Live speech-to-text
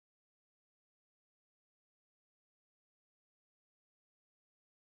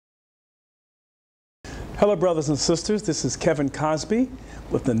Hello, brothers and sisters. This is Kevin Cosby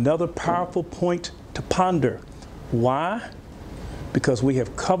with another powerful point to ponder. Why? Because we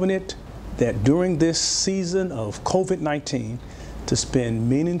have covenanted that during this season of COVID-19 to spend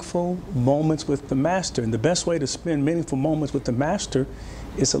meaningful moments with the Master. And the best way to spend meaningful moments with the Master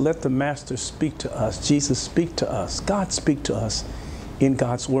is to let the Master speak to us, Jesus speak to us, God speak to us in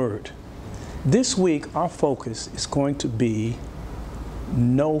God's Word. This week, our focus is going to be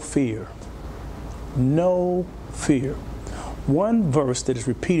no fear. No fear. One verse that is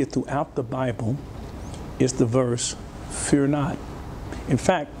repeated throughout the Bible is the verse, fear not. In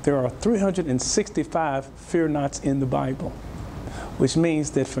fact, there are 365 fear nots in the Bible, which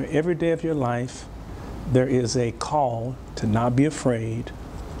means that for every day of your life, there is a call to not be afraid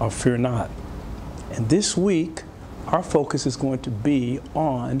or fear not. And this week, our focus is going to be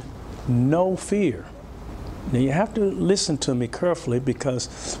on no fear. Now you have to listen to me carefully,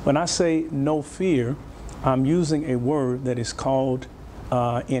 because when I say no fear, I'm using a word that is called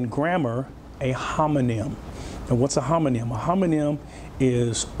in grammar a homonym. And what's a homonym? A homonym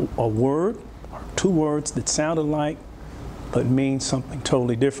is a word or two words that sound alike but mean something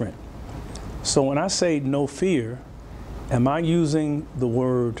totally different. So when I say no fear, am I using the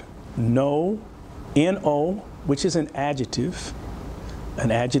word no, N-O, which is an adjective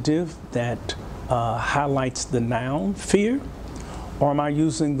that highlights the noun fear? Or am I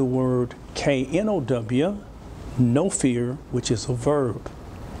using the word K-N-O-W, no fear, which is a verb?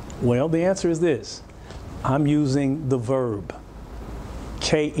 Well, the answer is this. I'm using the verb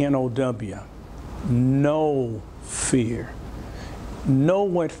K-N-O-W, no fear. Know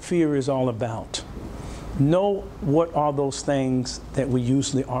what fear is all about. Know what are those things that we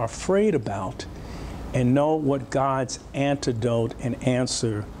usually are afraid about, and know what God's antidote and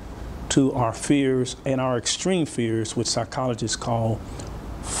answer to our fears and our extreme fears, which psychologists call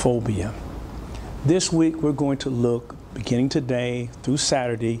phobia. This week we're going to look, beginning today through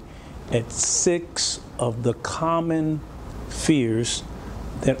Saturday, at 6 of the common fears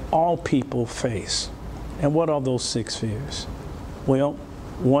that all people face. And what are those 6 fears? Well,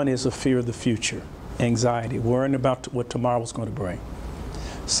 one is a fear of the future, anxiety, worrying about what tomorrow is going to bring.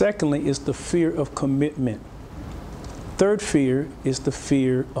 Secondly is the fear of commitment. Third fear is the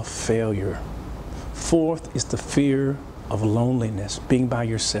fear of failure. Fourth is the fear of loneliness, being by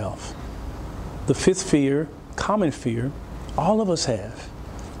yourself. The fifth fear, common fear, all of us have,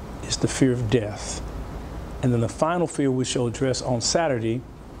 is the fear of death. And then the final fear we shall address on Saturday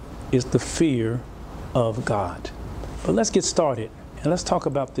is the fear of God. But let's get started and let's talk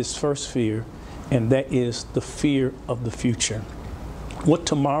about this first fear, and that is the fear of the future, what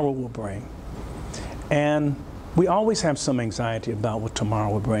tomorrow will bring. And we always have some anxiety about what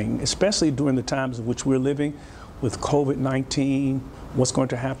tomorrow will bring, especially during the times in which we're living with COVID-19, what's going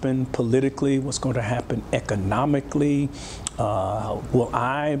to happen politically, what's going to happen economically. Will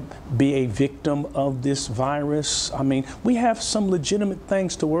I be a victim of this virus? I mean, we have some legitimate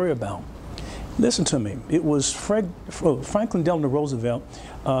things to worry about. Listen to me. It was Franklin Delano Roosevelt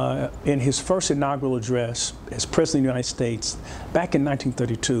in his first inaugural address as President of the United States back in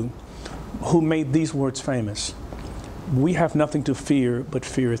 1932, who made these words famous: "We have nothing to fear but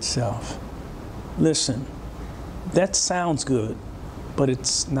fear itself." Listen, that sounds good, but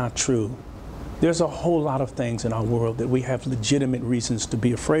it's not true. There's a whole lot of things in our world that we have legitimate reasons to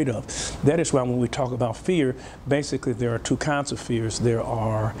be afraid of. That is why when we talk about fear, basically there are 2 kinds of fears. There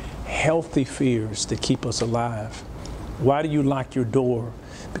are healthy fears that keep us alive. Why do you lock your door?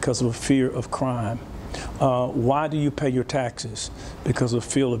 Because of a fear of crime. Why do you pay your taxes? Because of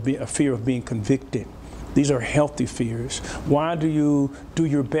a fear of being convicted. These are healthy fears. Why do you do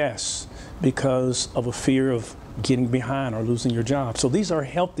your best? Because of a fear of getting behind or losing your job. So these are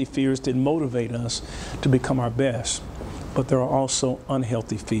healthy fears that motivate us to become our best. But there are also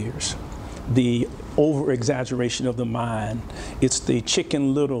unhealthy fears. The over-exaggeration of the mind. It's the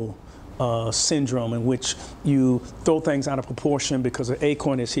Chicken Little syndrome, in which you throw things out of proportion because an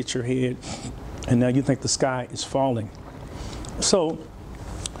acorn has hit your head and now you think the sky is falling. So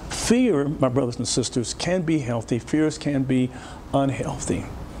fear, my brothers and sisters, can be healthy. Fears can be unhealthy.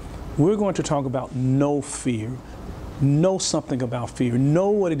 We're going to talk about no fear. Know something about fear.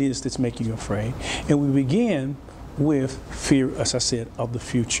 Know what it is that's making you afraid. And we begin with fear, as I said, of the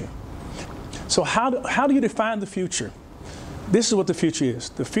future. So how do you define the future? This is what the future is.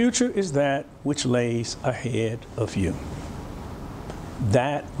 The future is that which lays ahead of you.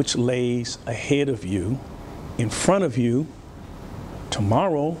 That which lays ahead of you, in front of you,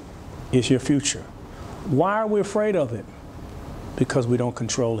 tomorrow is your future. Why are we afraid of it? Because we don't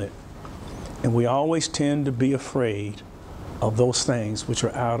control it. And we always tend to be afraid of those things which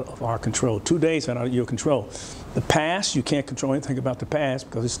are out of our control. 2 days are out of your control. The past, you can't control anything about the past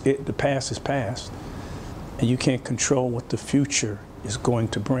because the past is past. And you can't control what the future is going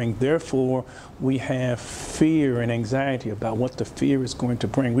to bring. Therefore, we have fear and anxiety about what the fear is going to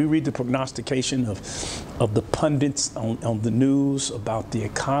bring. We read the prognostication of the pundits on the news about the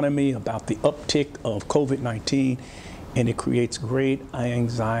economy, about the uptick of COVID-19, and it creates great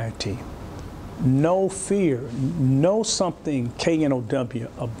anxiety. Know fear, know something, K-N-O-W,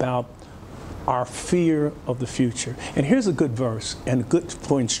 about our fear of the future. And here's a good verse and good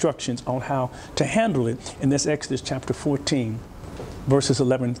for instructions on how to handle it. And that's Exodus chapter 14, verses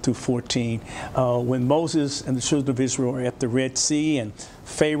 11 through 14. When Moses and the children of Israel are at the Red Sea and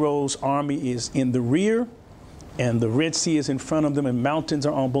Pharaoh's army is in the rear and the Red Sea is in front of them and mountains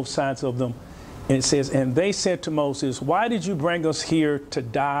are on both sides of them. And it says, and they said to Moses, why did you bring us here to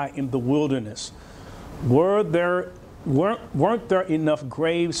die in the wilderness? Weren't there enough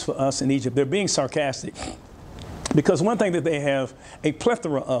graves for us in Egypt? They're being sarcastic because one thing that they have a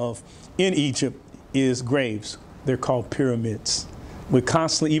plethora of in Egypt is graves. They're called pyramids. We're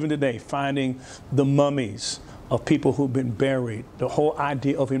constantly, even today, finding the mummies of people who've been buried. The whole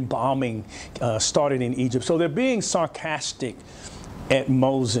idea of embalming started in Egypt. So they're being sarcastic at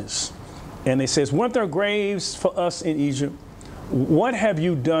Moses. And they says, weren't there graves for us in Egypt? What have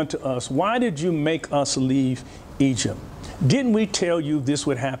you done to us? Why did you make us leave Egypt? Didn't we tell you this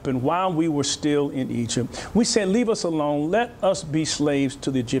would happen while we were still in Egypt? We said, leave us alone. Let us be slaves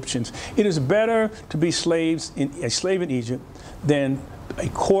to the Egyptians. It is better to be a slave in Egypt than a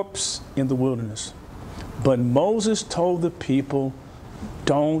corpse in the wilderness. But Moses told the people,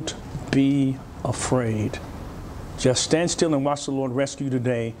 don't be afraid. Just stand still and watch the Lord rescue you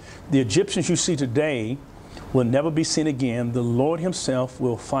today. The Egyptians you see today will never be seen again. The Lord himself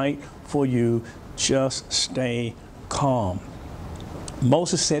will fight for you. Just stay calm.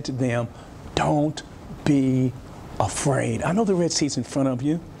 Moses said to them, don't be afraid. I know the Red Sea's in front of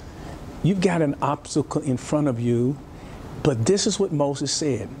you. You've got an obstacle in front of you, but this is what Moses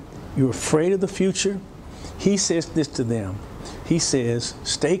said. You're afraid of the future? He says this to them. He says,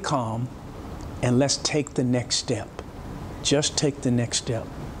 stay calm and let's take the next step. Just take the next step.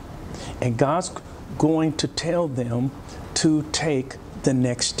 And God's going to tell them to take the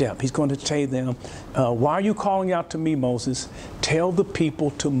next step. He's going to tell them, why are you calling out to me, Moses? Tell the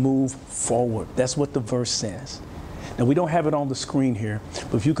people to move forward. That's what the verse says. Now, we don't have it on the screen here,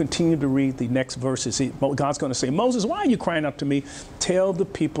 but if you continue to read the next verses, God's going to say, Moses, why are you crying out to me? Tell the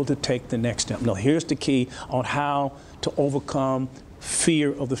people to take the next step. Now, here's the key on how to overcome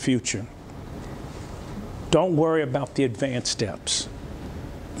fear of the future. Don't worry about the advanced steps.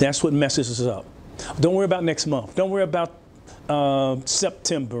 That's what messes us up. Don't worry about next month. Don't worry about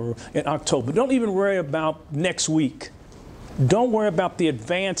September and October. Don't even worry about next week. Don't worry about the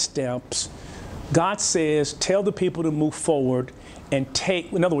advanced steps. God says, tell the people to move forward and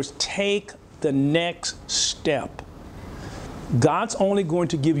take, in other words, take the next step. God's only going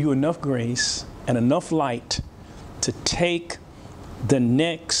to give you enough grace and enough light to take the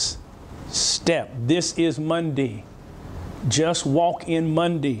next step. This is Monday. Just walk in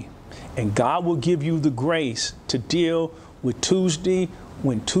Monday, and God will give you the grace to deal with Tuesday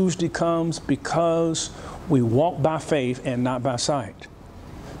when Tuesday comes, because we walk by faith and not by sight.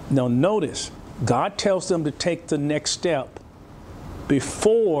 Now notice, God tells them to take the next step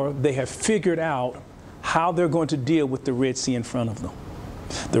before they have figured out how they're going to deal with the Red Sea in front of them.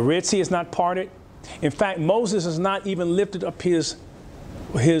 The Red Sea is not parted. In fact, Moses has not even lifted up his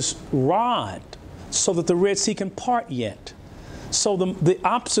rod so that the Red Sea can part yet. So the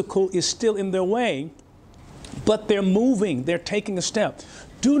obstacle is still in their way, but they're moving, they're taking a step.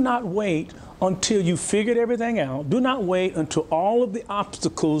 Do not wait until you figured everything out. Do not wait until all of the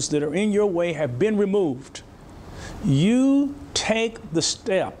obstacles that are in your way have been removed. You take the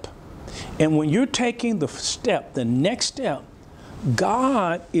step. And when you're taking the step, the next step,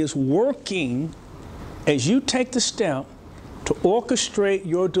 God is working as you take the step to orchestrate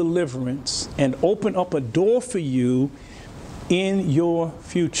your deliverance and open up a door for you in your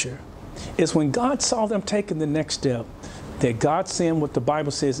future. It's when God saw them taking the next step that God sent what the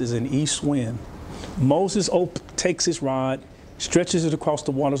Bible says is an east wind. Moses takes his rod, stretches it across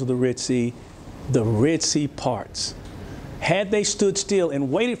the waters of the Red Sea parts. Had they stood still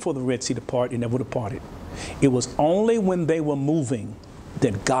and waited for the Red Sea to part, it never would have parted. It was only when they were moving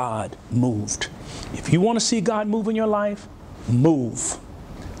that God moved. If you want to see God move in your life, move.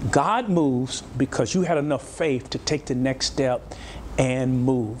 God moves because you had enough faith to take the next step and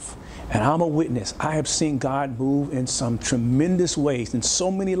move. And I'm a witness. I have seen God move in some tremendous ways in so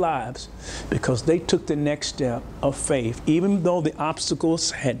many lives because they took the next step of faith. Even though the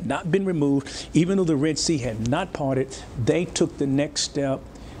obstacles had not been removed, even though the Red Sea had not parted, they took the next step.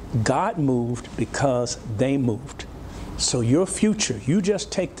 God moved because they moved. So your future, you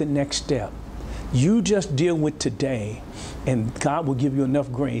just take the next step. You just deal with today, and God will give you enough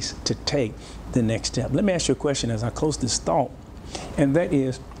grace to take the next step. Let me ask you a question as I close this thought, and that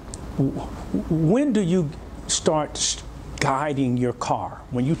is, when do you start guiding your car?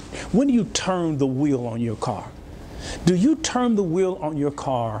 When do you turn the wheel on your car? Do you turn the wheel on your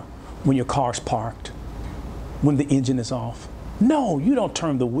car when your car's parked, when the engine is off? No, you don't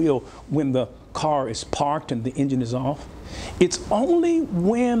turn the wheel when the car is parked and the engine is off. It's only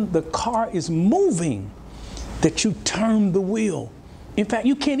when the car is moving that you turn the wheel. In fact,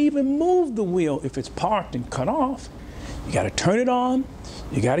 you can't even move the wheel if it's parked and cut off. You got to turn it on,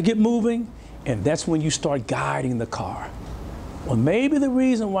 you got to get moving, and that's when you start guiding the car. Well, maybe the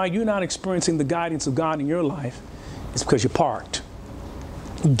reason why you're not experiencing the guidance of God in your life is because you're parked.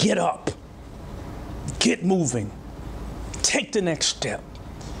 Get up, get moving, take the next step,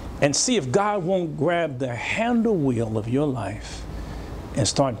 and see if God won't grab the handle wheel of your life and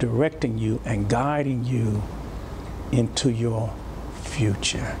start directing you and guiding you into your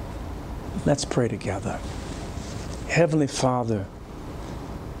future. Let's pray together. Heavenly Father,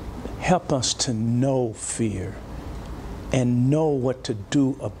 help us to know fear and know what to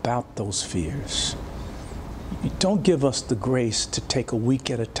do about those fears. Don't give us the grace to take a week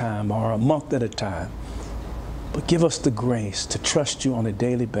at a time or a month at a time, but give us the grace to trust you on a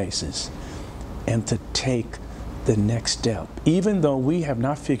daily basis and to take the next step. Even though we have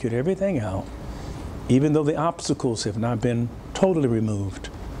not figured everything out, even though the obstacles have not been totally removed,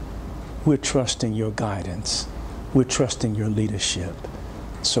 we're trusting your guidance. We're trusting your leadership.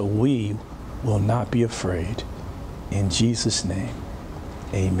 So we will not be afraid. In Jesus' name,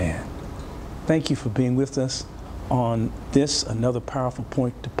 amen. Thank you for being with us on this, another powerful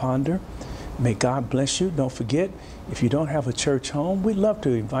point to ponder. May God bless you. Don't forget, if you don't have a church home, we'd love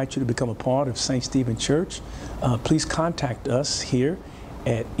to invite you to become a part of St. Stephen Church. Please contact us here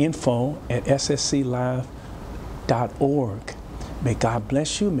at info@ssclive.org. May God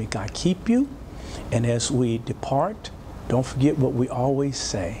bless you. May God keep you. And as we depart, don't forget what we always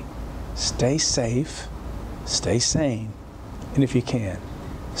say. Stay safe, stay sane, and if you can,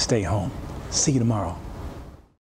 stay home. See you tomorrow.